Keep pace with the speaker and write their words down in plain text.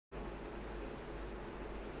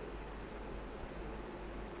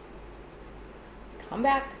Come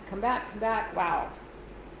back, come back, come back. Wow.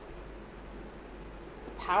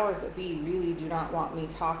 The powers that be really do not want me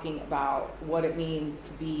talking about what it means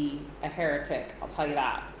to be a heretic. I'll tell you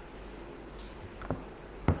that.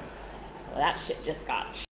 That shit just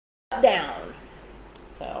got shut down.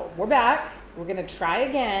 So we're back. We're going to try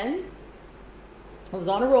again. I was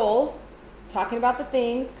on a roll, talking about the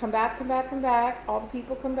things. Come back, come back, come back. All the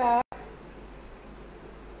people come back.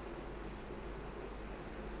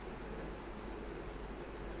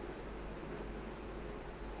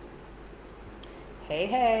 Hey,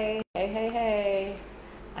 hey, hey, hey, hey.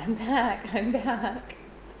 I'm back, I'm back.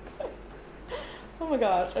 Oh my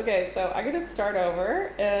gosh. Okay, so I'm going to start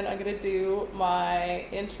over and I'm going to do my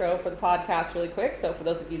intro for the podcast really quick. So for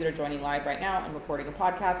those of you that are joining live right now, I'm recording a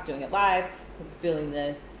podcast, doing it live. I was feeling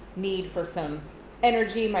the need for some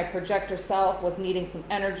energy. My projector self was needing some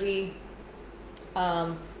energy.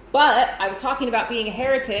 But I was talking about being a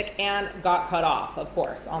heretic and got cut off, of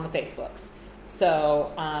course, on the Facebooks.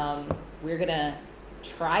 So we're going to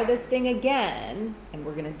try this thing again, and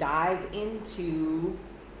we're going to dive into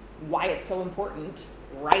why it's so important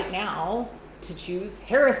right now to choose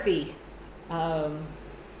heresy.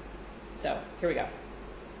 So here we go.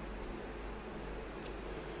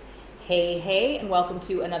 Hey, hey, and welcome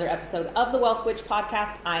to another episode of the Wealth Witch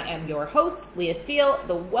podcast. I am your host, Leah Steele,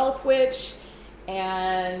 the Wealth Witch,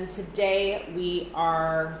 and today we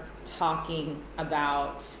are talking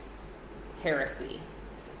about heresy.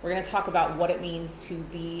 We're going to talk about what it means to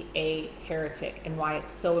be a heretic and why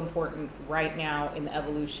it's so important right now in the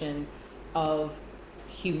evolution of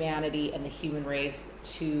humanity and the human race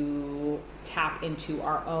to tap into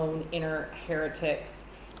our own inner heretics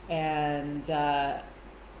and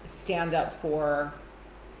stand up for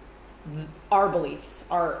our beliefs,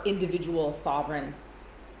 our individual sovereign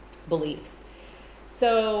beliefs.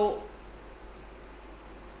 So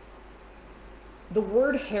the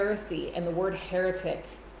word heresy and the word heretic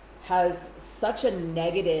has such a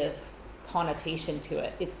negative connotation to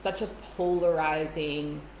it. It's such a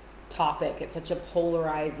polarizing topic. It's such a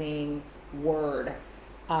polarizing word.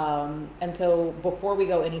 And so before we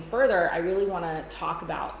go any further, I really want to talk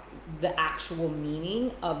about the actual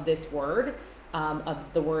meaning of this word, of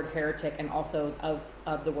the word heretic, and also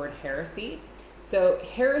of the word heresy. So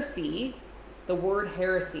heresy, the word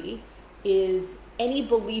heresy, is any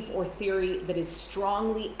belief or theory that is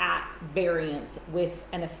strongly at variance with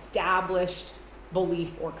an established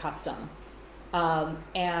belief or custom.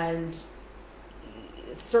 And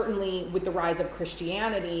certainly with the rise of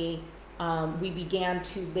Christianity, we began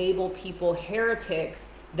to label people heretics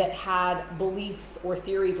that had beliefs or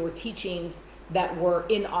theories or teachings that were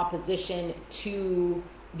in opposition to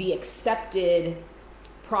the accepted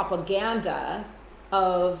propaganda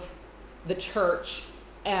of the church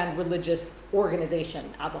and religious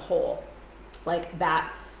organization as a whole. Like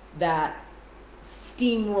that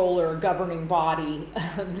steamroller governing body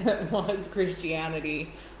that was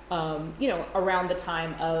Christianity, around the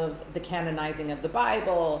time of the canonizing of the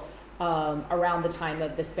Bible, around the time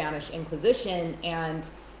of the Spanish Inquisition, and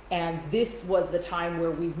this was the time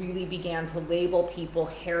where we really began to label people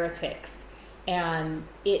heretics, and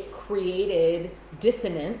it created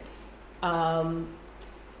dissonance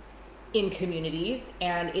in communities,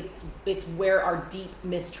 and it's where our deep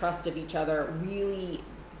mistrust of each other really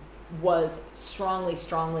was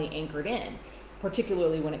strongly anchored in,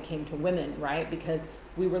 particularly when it came to women, right? Because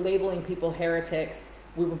we were labeling people heretics,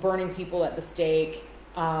 we were burning people at the stake,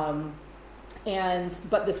 but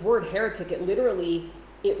this word heretic,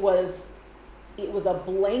 it was a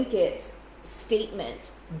blanket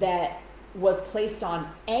statement that was placed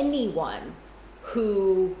on anyone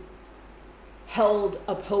who held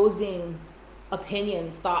opposing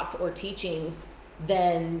opinions, thoughts, or teachings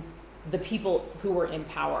than the people who were in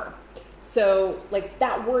power. So like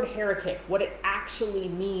that word heretic, what it actually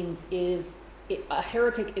means is a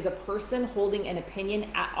heretic is a person holding an opinion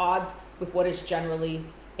at odds with what is generally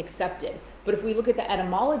accepted. But if we look at the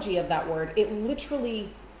etymology of that word, it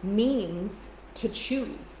literally means to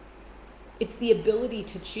choose. It's the ability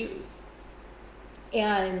to choose.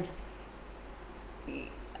 And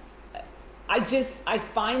I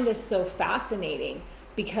find this so fascinating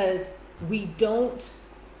because we don't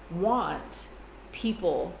want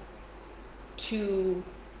people to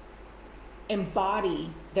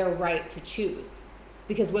embody their right to choose.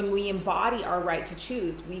 Because when we embody our right to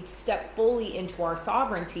choose, we step fully into our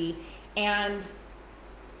sovereignty, and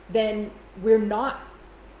then we're not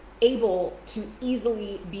able to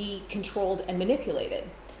easily be controlled and manipulated.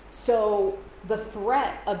 So the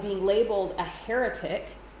threat of being labeled a heretic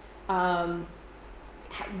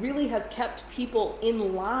really has kept people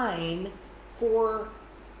in line for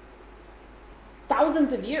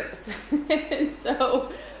thousands of years. And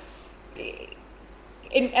so,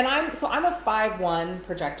 I'm a 5-1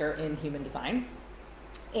 projector in human design,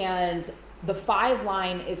 and the 5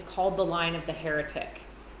 line is called the line of the heretic.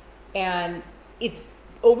 And it's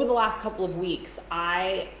over the last couple of weeks,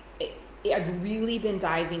 I've really been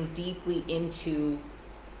diving deeply into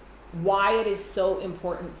why it is so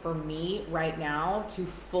important for me right now to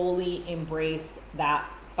fully embrace that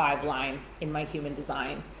 5 line in my human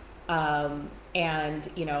design. And,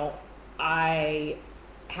 you know, I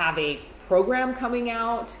have a program coming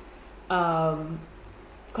out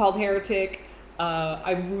called Heretic.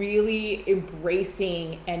 I'm really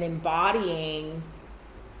embracing and embodying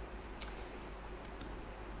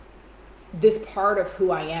this part of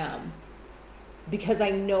who I am, because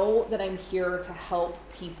I know that I'm here to help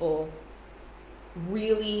people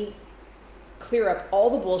really clear up all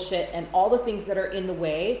the bullshit and all the things that are in the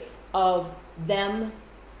way of them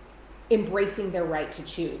embracing their right to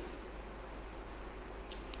choose.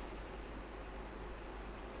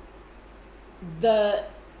 The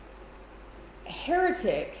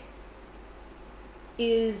heretic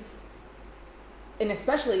is, and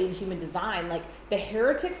especially in human design, like the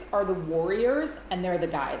heretics are the warriors and they're the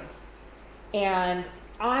guides. And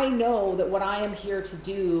I know that what I am here to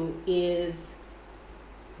do is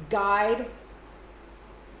guide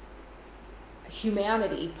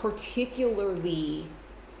humanity, particularly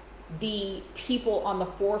the people on the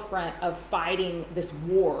forefront of fighting this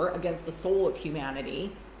war against the soul of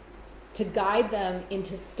humanity, to guide them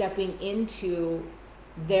into stepping into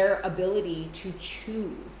their ability to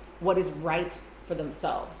choose what is right for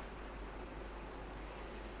themselves.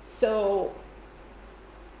 So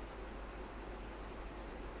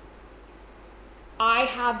I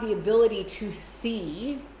have the ability to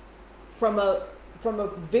see from a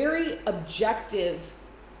very objective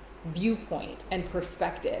viewpoint and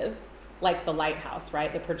perspective, like the lighthouse,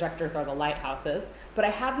 right? The projectors are the lighthouses, but I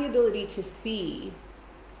have the ability to see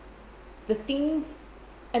the things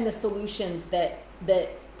and the solutions that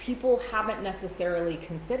people haven't necessarily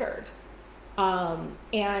considered.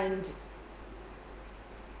 And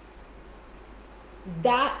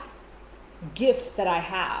that gift that I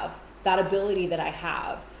have, that ability that I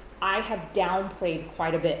have downplayed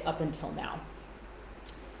quite a bit up until now.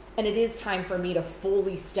 And it is time for me to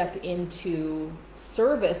fully step into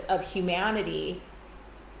service of humanity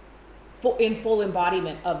in full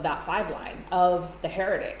embodiment of that 5 line, of the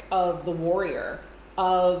heretic, of the warrior,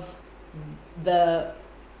 of the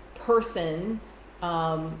person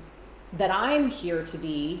that I'm here to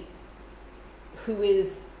be, who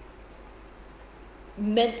is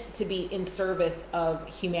meant to be in service of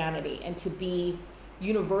humanity and to be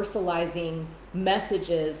universalizing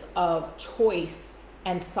messages of choice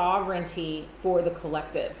and sovereignty for the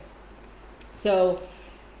collective. So,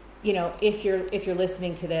 you know, if you're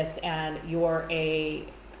listening to this and you're a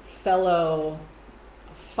fellow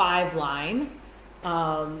 5 line,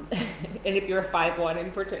 and if you're a 5-1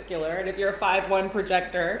 in particular, and if you're a 5-1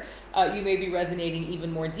 projector, you may be resonating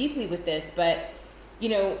even more deeply with this. But, you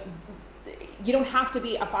know, you don't have to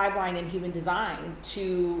be a 5 line in human design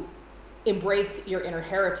to embrace your inner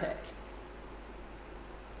heretic.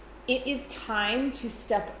 It is time to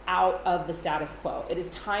step out of the status quo. It is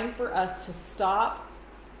time for us to stop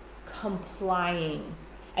complying.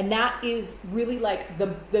 And that is really like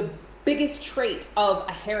the biggest trait of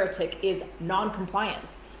a heretic is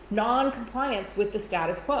non-compliance. Non-compliance with the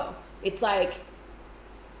status quo. It's like,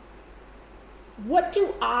 what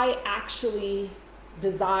do I actually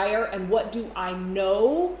desire and what do I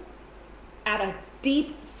know at a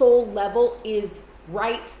deep soul level is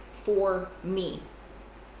right for me?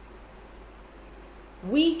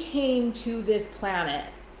 We came to this planet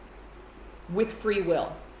with free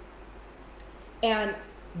will. And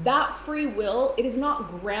that free will, it is not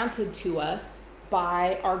granted to us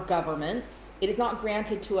by our governments. It is not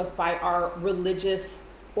granted to us by our religious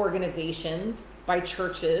organizations, by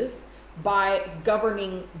churches, by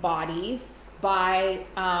governing bodies, by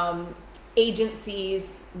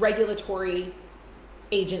agencies, regulatory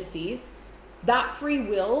agencies. That free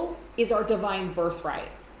will is our divine birthright.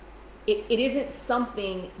 It isn't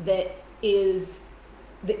something that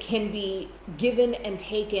can be given and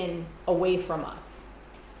taken away from us.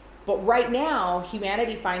 But right now,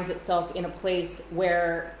 humanity finds itself in a place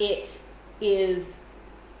where it is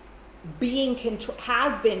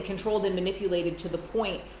has been controlled and manipulated to the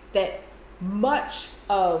point that much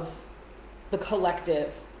of the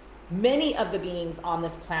collective, many of the beings on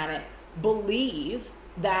this planet believe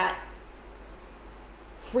that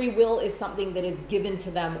free will is something that is given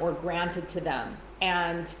to them or granted to them,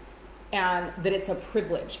 and that it's a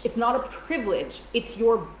privilege. It's not a privilege, it's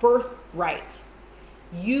your birthright.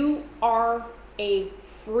 You are a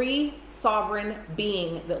free, sovereign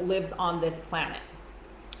being that lives on this planet.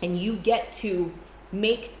 And you get to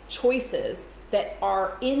make choices that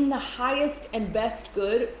are in the highest and best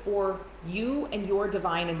good for you and your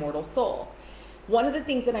divine immortal soul. One of the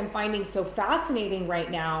things that I'm finding so fascinating right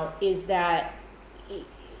now is that,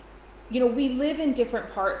 you know, we live in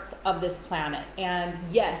different parts of this planet. And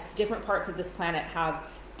yes, different parts of this planet have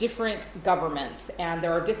different governments, and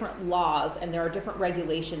there are different laws, and there are different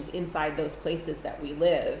regulations inside those places that we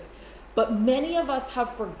live. But many of us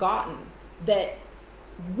have forgotten that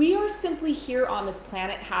we are simply here on this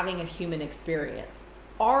planet having a human experience.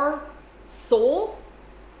 Our soul,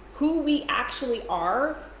 who we actually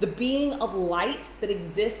are, the being of light that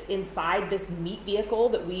exists inside this meat vehicle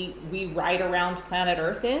that we ride around planet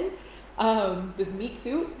Earth in, this meat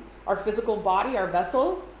suit, our physical body, our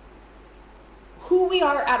vessel, who we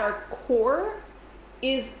are at our core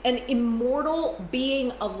is an immortal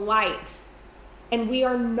being of light. And we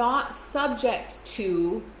are not subject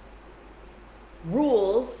to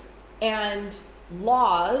rules and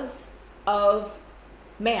laws of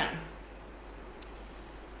man.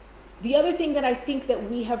 The other thing that I think that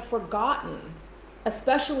we have forgotten,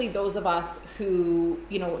 especially those of us who,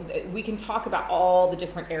 you know, we can talk about all the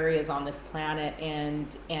different areas on this planet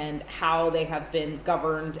and how they have been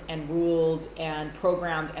governed and ruled and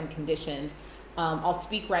programmed and conditioned. I'll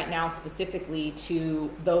speak right now specifically to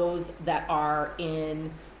those that are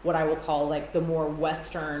in what I will call like the more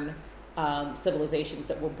Western civilizations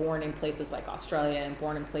that were born in places like Australia and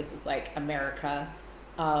born in places like America.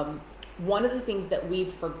 One of the things that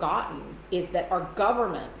we've forgotten is that our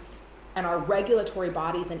governments and our regulatory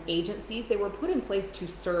bodies and agencies, they were put in place to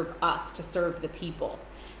serve us, to serve the people.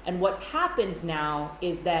 And what's happened now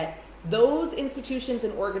is that those institutions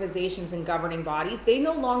and organizations and governing bodies, they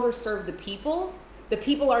no longer serve the people. The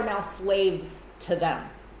people are now slaves to them.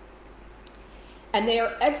 And they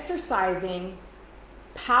are exercising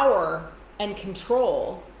power and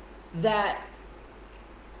control that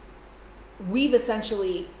we've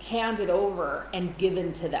essentially handed over and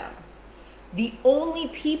given to them. The only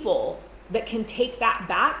people that can take that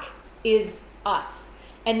back is us.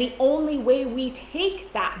 And the only way we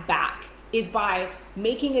take that back is by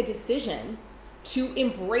making a decision to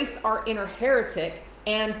embrace our inner heretic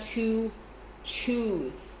and to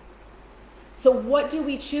choose. So what do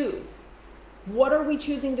we choose? What are we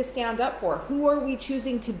choosing to stand up for? Who are we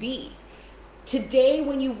choosing to be? Today,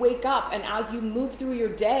 when you wake up and as you move through your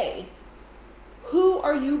day, who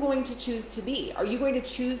are you going to choose to be? Are you going to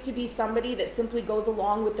choose to be somebody that simply goes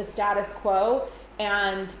along with the status quo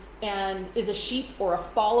and is a sheep or a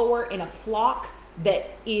follower in a flock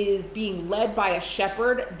that is being led by a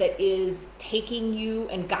shepherd that is taking you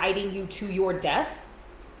and guiding you to your death?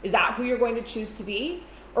 Is that who you're going to choose to be?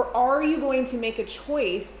 Or are you going to make a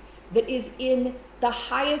choice that is in the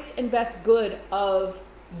highest and best good of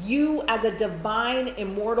you as a divine,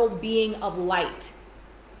 immortal being of light?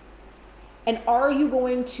 And are you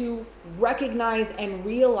going to recognize and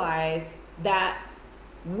realize that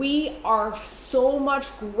we are so much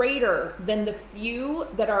greater than the few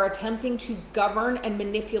that are attempting to govern and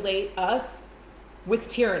manipulate us with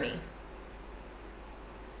tyranny?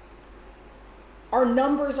 Our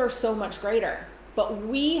numbers are so much greater, but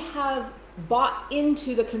we have bought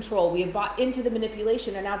into the control, we have bought into the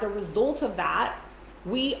manipulation, and as a result of that,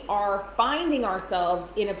 we are finding ourselves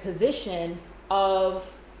in a position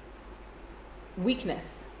of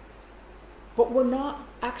weakness. But we're not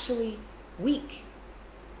actually weak.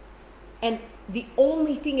 And the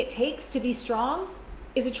only thing it takes to be strong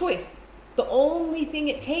is a choice. The only thing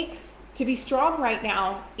it takes to be strong right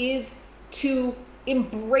now is to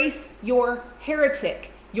embrace your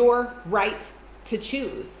heretic, your right to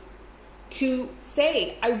choose. To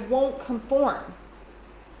say, I won't conform.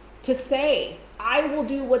 To say, I will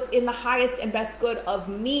do what's in the highest and best good of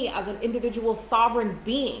me as an individual sovereign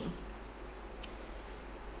being.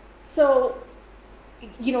 So,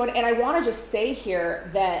 you know, and I want to just say here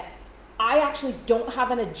that I actually don't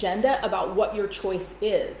have an agenda about what your choice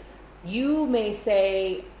is. You may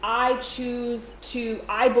say, I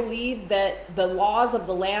believe that the laws of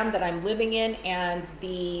the land that I'm living in and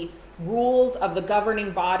the rules of the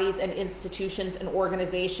governing bodies and institutions and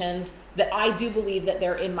organizations, that I do believe that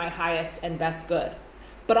they're in my highest and best good.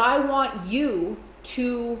 But I want you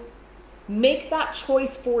to make that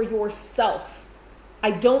choice for yourself. I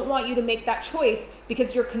don't want you to make that choice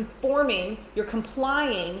because you're conforming, you're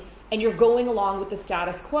complying, and you're going along with the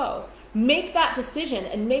status quo. Make that decision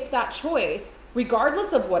and make that choice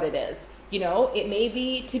regardless of what it is. You know, it may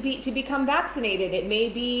be to become vaccinated. It may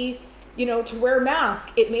be to wear a mask.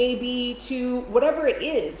 It may be to whatever it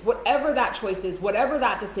is, whatever that choice is, whatever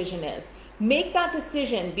that decision is. Make that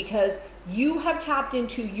decision because you have tapped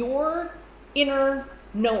into your inner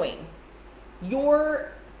knowing,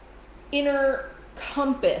 your inner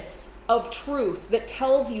compass of truth that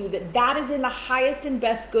tells you that that is in the highest and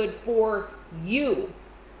best good for you.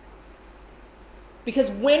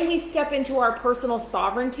 Because when we step into our personal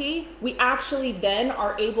sovereignty, we actually then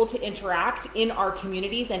are able to interact in our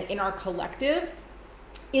communities and in our collective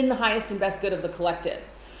in the highest and best good of the collective.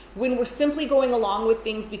 When we're simply going along with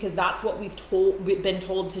things because that's what we've been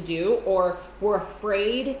told to do, or we're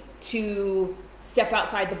afraid to step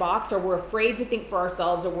outside the box, or we're afraid to think for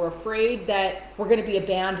ourselves, or we're afraid that we're going to be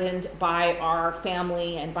abandoned by our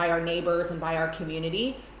family and by our neighbors and by our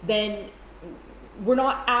community, then we're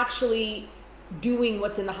not actually doing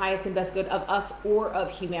what's in the highest and best good of us or of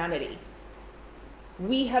humanity.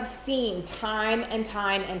 We have seen time and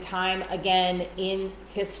time and time again in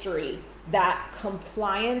history that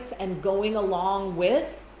compliance and going along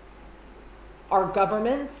with our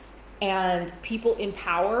governments and people in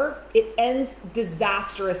power, it ends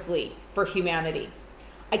disastrously for humanity.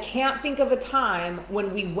 I can't think of a time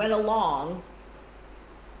when we went along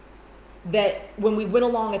at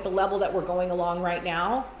the level that we're going along right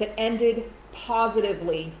now that ended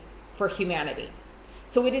positively for humanity.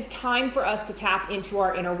 So it is time for us to tap into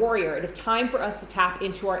our inner warrior. It is time for us to tap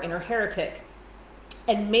into our inner heretic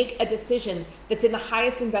and make a decision that's in the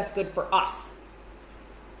highest and best good for us.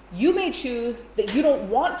 You may choose that you don't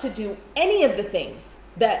want to do any of the things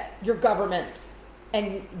that your governments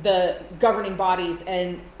and the governing bodies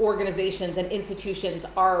and organizations and institutions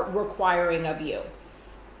are requiring of you.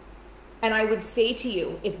 And I would say to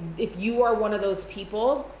you, if you are one of those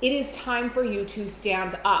people, it is time for you to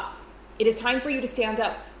stand up. It is time for you to stand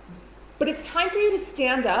up. But it's time for you to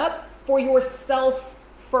stand up for yourself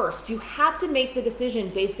first. You have to make the decision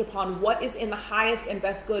based upon what is in the highest and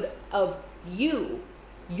best good of you,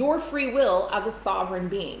 your free will as a sovereign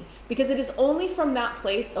being. Because it is only from that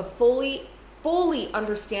place of fully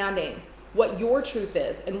understanding what your truth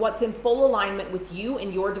is and what's in full alignment with you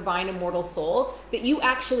and your divine immortal soul that you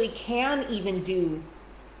actually can even do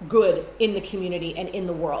good in the community and in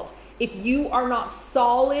the world. If you are not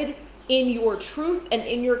solid in your truth and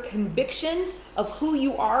in your convictions of who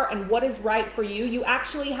you are and what is right for you, you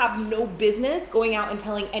actually have no business going out and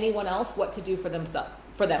telling anyone else what to do for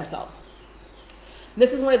themselves.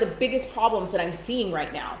 This is one of the biggest problems that I'm seeing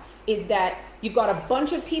right now, is that you've got a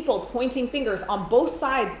bunch of people pointing fingers on both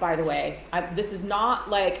sides, by the way. This is not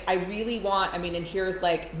like I really want, and here's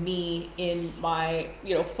like me in my,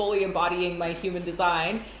 fully embodying my human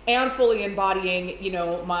design and fully embodying,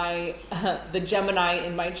 my, the Gemini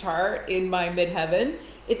in my chart, in my midheaven.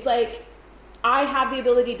 It's like, I have the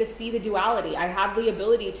ability to see the duality. I have the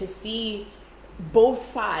ability to see both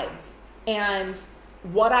sides. And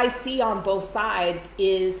what I see on both sides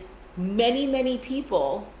is many, many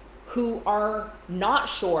people who are not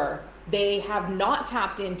sure, they have not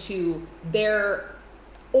tapped into their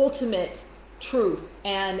ultimate truth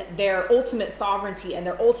and their ultimate sovereignty and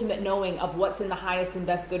their ultimate knowing of what's in the highest and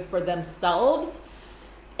best good for themselves.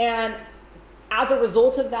 And as a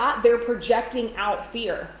result of that, they're projecting out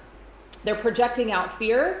fear. They're projecting out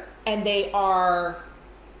fear, and they are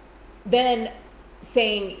then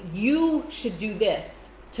saying, you should do this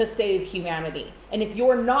to save humanity. And if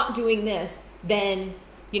you're not doing this, then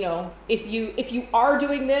if you are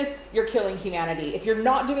doing this, you're killing humanity. If you're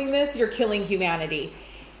not doing this, you're killing humanity.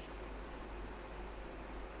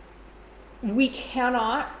 We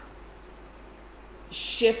cannot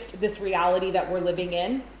shift this reality that we're living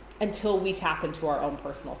in until we tap into our own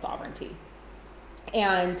personal sovereignty.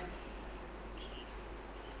 And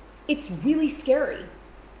it's really scary.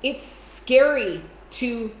 It's scary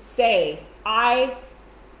to say, I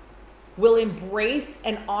will embrace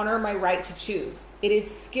and honor my right to choose. It is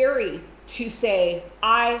scary to say,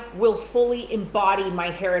 I will fully embody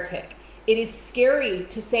my heretic. It is scary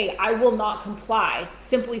to say, I will not comply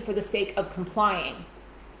simply for the sake of complying.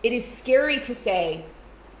 It is scary to say,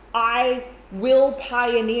 I will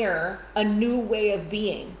pioneer a new way of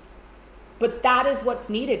being. But that is what's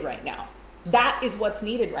needed right now. That is what's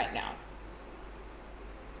needed right now.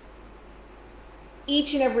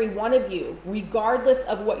 Each and every one of you, regardless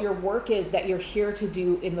of what your work is that you're here to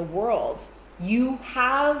do in the world, you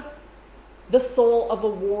have the soul of a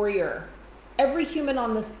warrior. Every human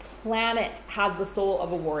on this planet has the soul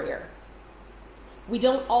of a warrior. We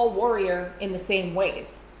don't all warrior in the same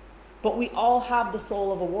ways, but we all have the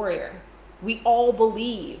soul of a warrior. We all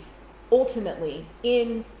believe ultimately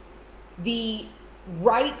in the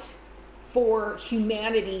right for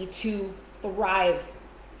humanity to thrive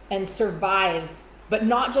and survive, but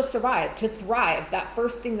not just survive, to thrive. That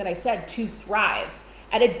first thing that I said, to thrive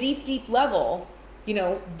at a deep, deep level, you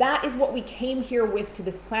know, that is what we came here with to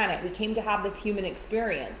this planet. We came to have this human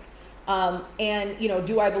experience. And, you know,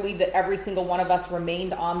 do I believe that every single one of us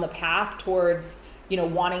remained on the path towards, you know,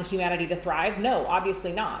 wanting humanity to thrive? No,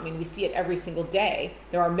 obviously not. I mean, we see it every single day.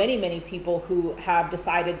 There are many, many people who have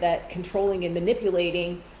decided that controlling and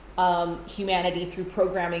manipulating humanity through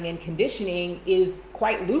programming and conditioning is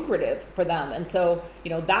quite lucrative for them. And so,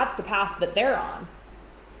 you know, that's the path that they're on.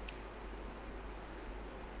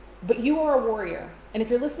 But you are a warrior. And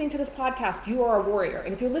if you're listening to this podcast, you are a warrior.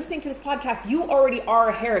 And if you're listening to this podcast, you already are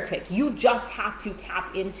a heretic. You just have to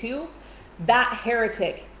tap into that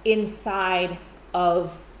heretic inside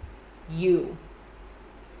of you.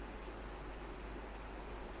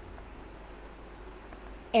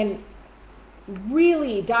 And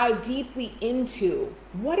really dive deeply into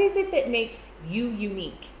what is it that makes you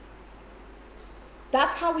unique.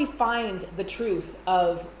 That's how we find the truth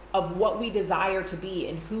of what we desire to be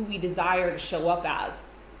and who we desire to show up as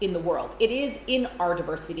in the world. It is in our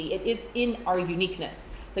diversity. It is in our uniqueness.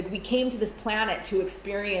 Like, we came to this planet to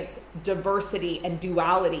experience diversity and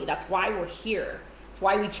duality. That's why we're here. It's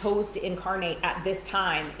why we chose to incarnate at this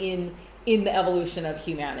time in the evolution of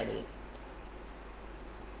humanity.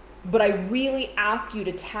 But I really ask you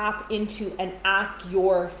to tap into and ask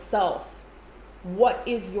yourself, what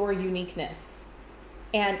is your uniqueness?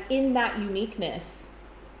 And in that uniqueness,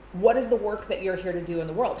 what is the work that you're here to do in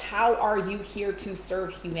the world? How are you here to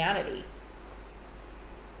serve humanity?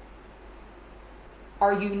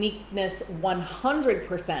 Our uniqueness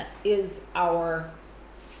 100% is our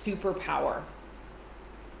superpower.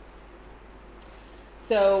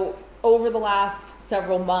 So over the last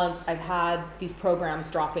several months, I've had these programs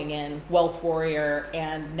dropping in, Wealth Warrior,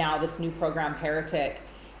 and now this new program, Heretic.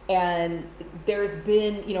 And there's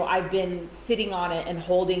been, you know, I've been sitting on it and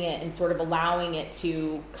holding it and sort of allowing it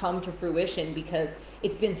to come to fruition because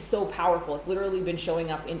it's been so powerful. It's literally been showing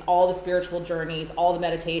up in all the spiritual journeys, all the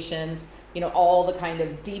meditations, you know, all the kind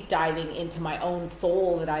of deep diving into my own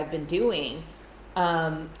soul that I've been doing.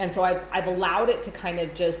 And so I've allowed it to kind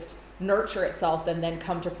of just nurture itself and then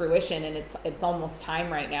come to fruition. And it's almost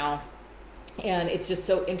time right now. And it's just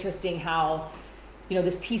so interesting how, you know,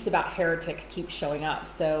 this piece about Heretic keeps showing up.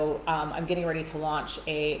 So I'm getting ready to launch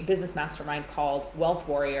a business mastermind called Wealth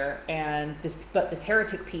Warrior, and this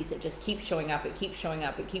Heretic piece, it just keeps showing up. It keeps showing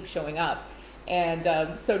up. It keeps showing up.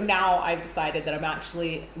 And so now I've decided that I'm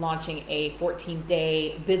actually launching a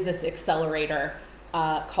 14-day business accelerator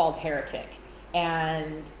called Heretic.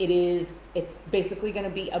 And it's basically going to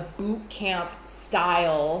be a boot camp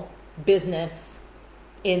style business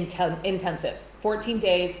intensive. 14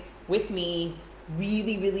 days with me,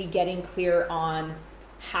 really, really getting clear on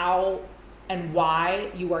how and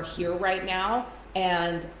why you are here right now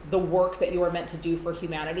and the work that you are meant to do for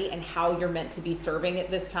humanity and how you're meant to be serving at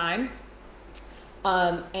this time.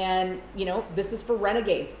 And, you know, this is for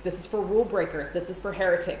renegades. This is for rule breakers. This is for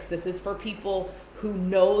heretics. This is for people who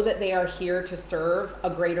know that they are here to serve a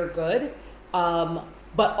greater good,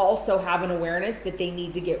 but also have an awareness that they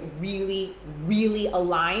need to get really, really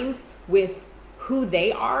aligned with who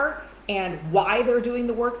they are and why they're doing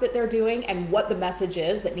the work that they're doing and what the message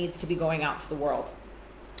is that needs to be going out to the world.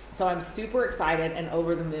 So I'm super excited and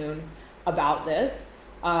over the moon about this.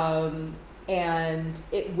 And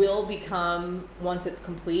it will become, once it's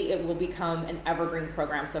complete, it will become an evergreen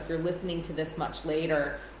program. So if you're listening to this much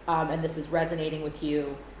later and this is resonating with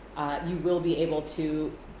you, you will be able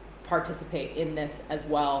to participate in this as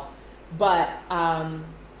well. But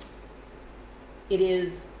it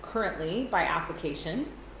is currently by application,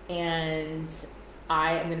 and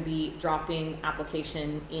I am going to be dropping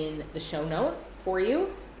application in the show notes for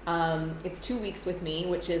you. It's 2 weeks with me,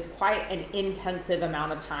 which is quite an intensive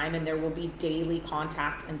amount of time, and there will be daily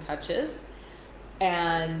contact and touches.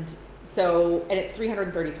 And so, and it's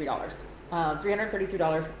 $333,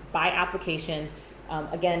 $333 by application.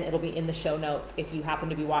 Again, it'll be in the show notes. If you happen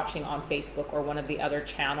to be watching on Facebook or one of the other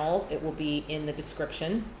channels, it will be in the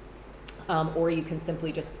description. Or you can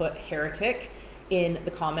simply just put Heretic in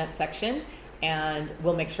the comment section and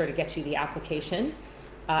we'll make sure to get you the application.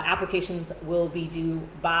 Applications will be due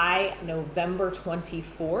by November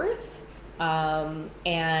 24th.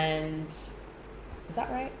 And is that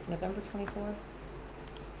right? November 24th?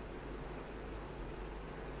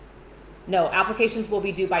 No, applications will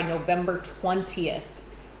be due by November 20th.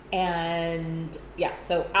 And yeah,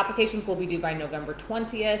 so applications will be due by November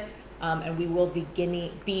 20th. And we will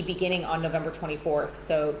be beginning on November 24th.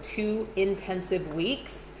 So 2 intensive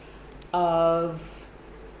weeks of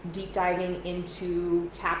deep diving into,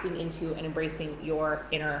 tapping into, and embracing your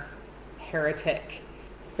inner heretic.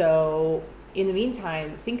 So in the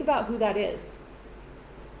meantime, think about who that is.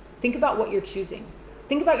 Think about what you're choosing.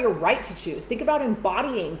 Think about your right to choose. Think about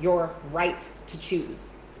embodying your right to choose.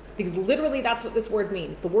 Because literally that's what this word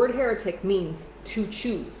means. The word heretic means to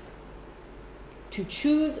choose. To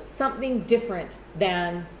choose something different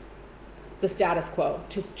than the status quo.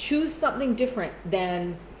 To choose something different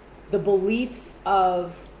than the beliefs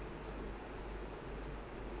of,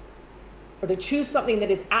 or to choose something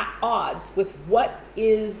that is at odds with what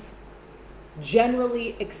is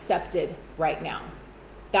generally accepted right now.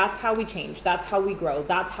 That's how we change. That's how we grow.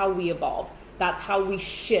 That's how we evolve. That's how we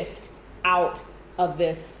shift out of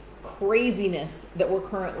this craziness that we're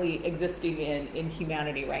currently existing in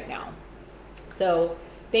humanity right now. So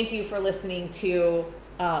thank you for listening to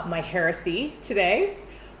my heresy today.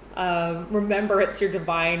 Remember, it's your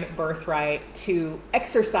divine birthright to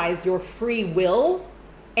exercise your free will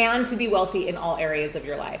and to be wealthy in all areas of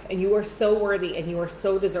your life. And you are so worthy and you are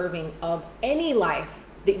so deserving of any life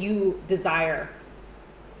that you desire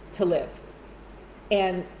to live.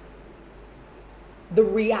 And the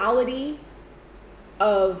reality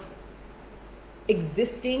of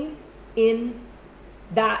existing in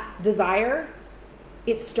that desire,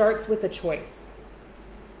 it starts with a choice.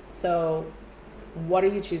 So what are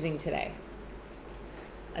you choosing today?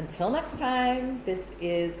 Until next time, this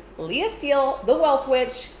is Leah Steele, the Wealth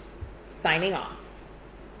Witch, signing off.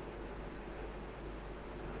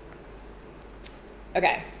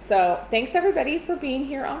 Okay, so thanks everybody for being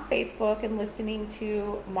here on Facebook and listening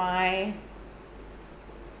to my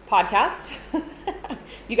podcast.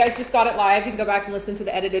 You guys just got it live. You can go back and listen to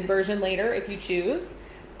the edited version later if you choose.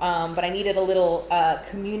 But I needed a little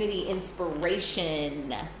community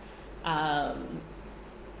inspiration.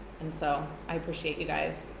 And so I appreciate you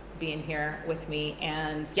guys being here with me.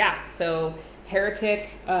 And yeah, so Heretic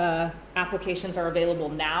applications are available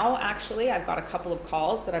now, actually. I've got a couple of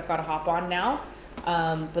calls that I've got to hop on now.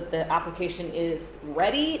 But the application is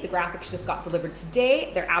ready. The graphics just got delivered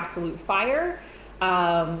today. They're absolute fire.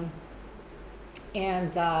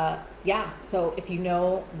 Yeah, so if you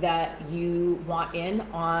know that you want in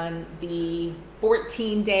on the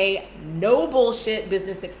 14-day no bullshit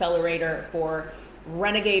business accelerator for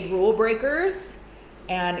renegade rule breakers,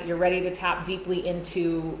 and you're ready to tap deeply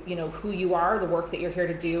into, you know, who you are, the work that you're here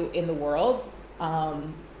to do in the world,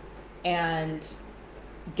 and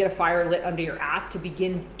get a fire lit under your ass to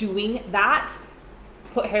begin doing that,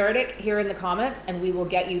 put Heretic here in the comments and we will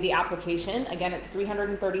get you the application. Again, it's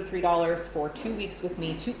 $333 for 2 weeks with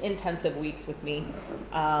me, 2 intensive weeks with me.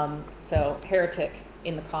 So Heretic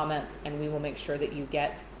in the comments and we will make sure that you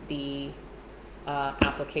get the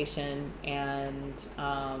application. And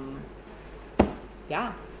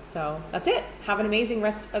yeah, so that's it. Have an amazing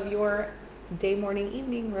rest of your day, morning,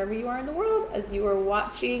 evening, wherever you are in the world as you are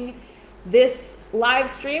watching this live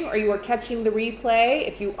stream or you are catching the replay.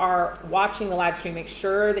 If you are watching the live stream, make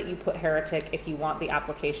sure that you put Heretic if you want the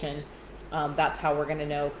application. That's how we're going to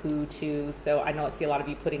know who to. So I know I see a lot of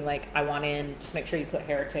you putting like, I want in. Just make sure you put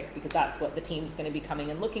Heretic because that's what the team's going to be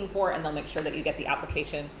coming and looking for, and they'll make sure that you get the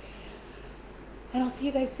application. And I'll see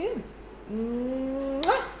you guys soon.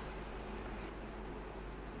 Mwah!